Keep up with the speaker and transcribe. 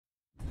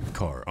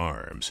Kahr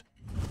Arms,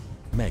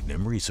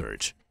 Magnum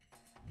Research,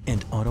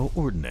 and Auto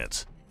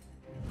Ordnance.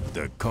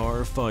 The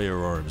Kahr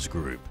Firearms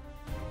Group.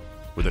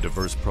 With a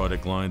diverse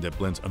product line that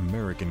blends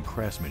American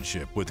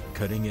craftsmanship with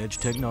cutting-edge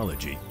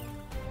technology.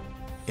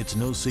 It's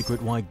no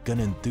secret why gun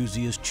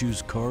enthusiasts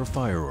choose Kahr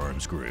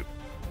Firearms Group.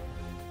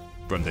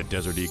 From the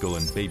Desert Eagle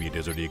and Baby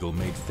Desert Eagle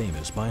made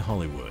famous by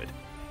Hollywood,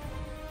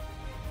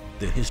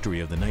 the history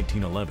of the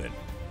 1911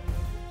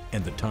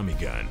 and the Tommy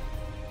gun,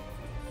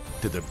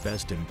 to the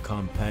best in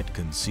compact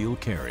concealed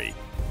carry.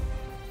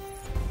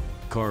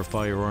 Kahr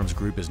Firearms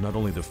Group is not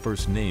only the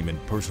first name in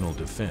personal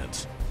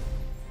defense,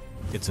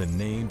 it's a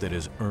name that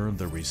has earned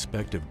the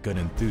respect of gun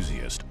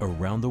enthusiasts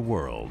around the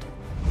world.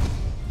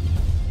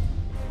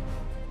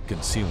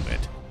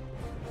 Concealment,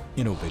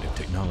 innovative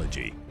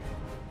technology,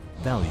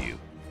 value,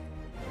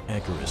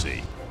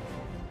 accuracy,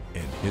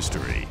 and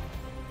history.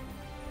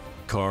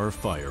 Kahr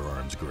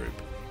Firearms Group.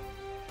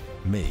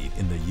 Made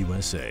in the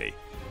USA.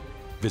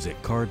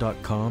 Visit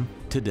kahr.com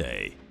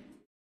today.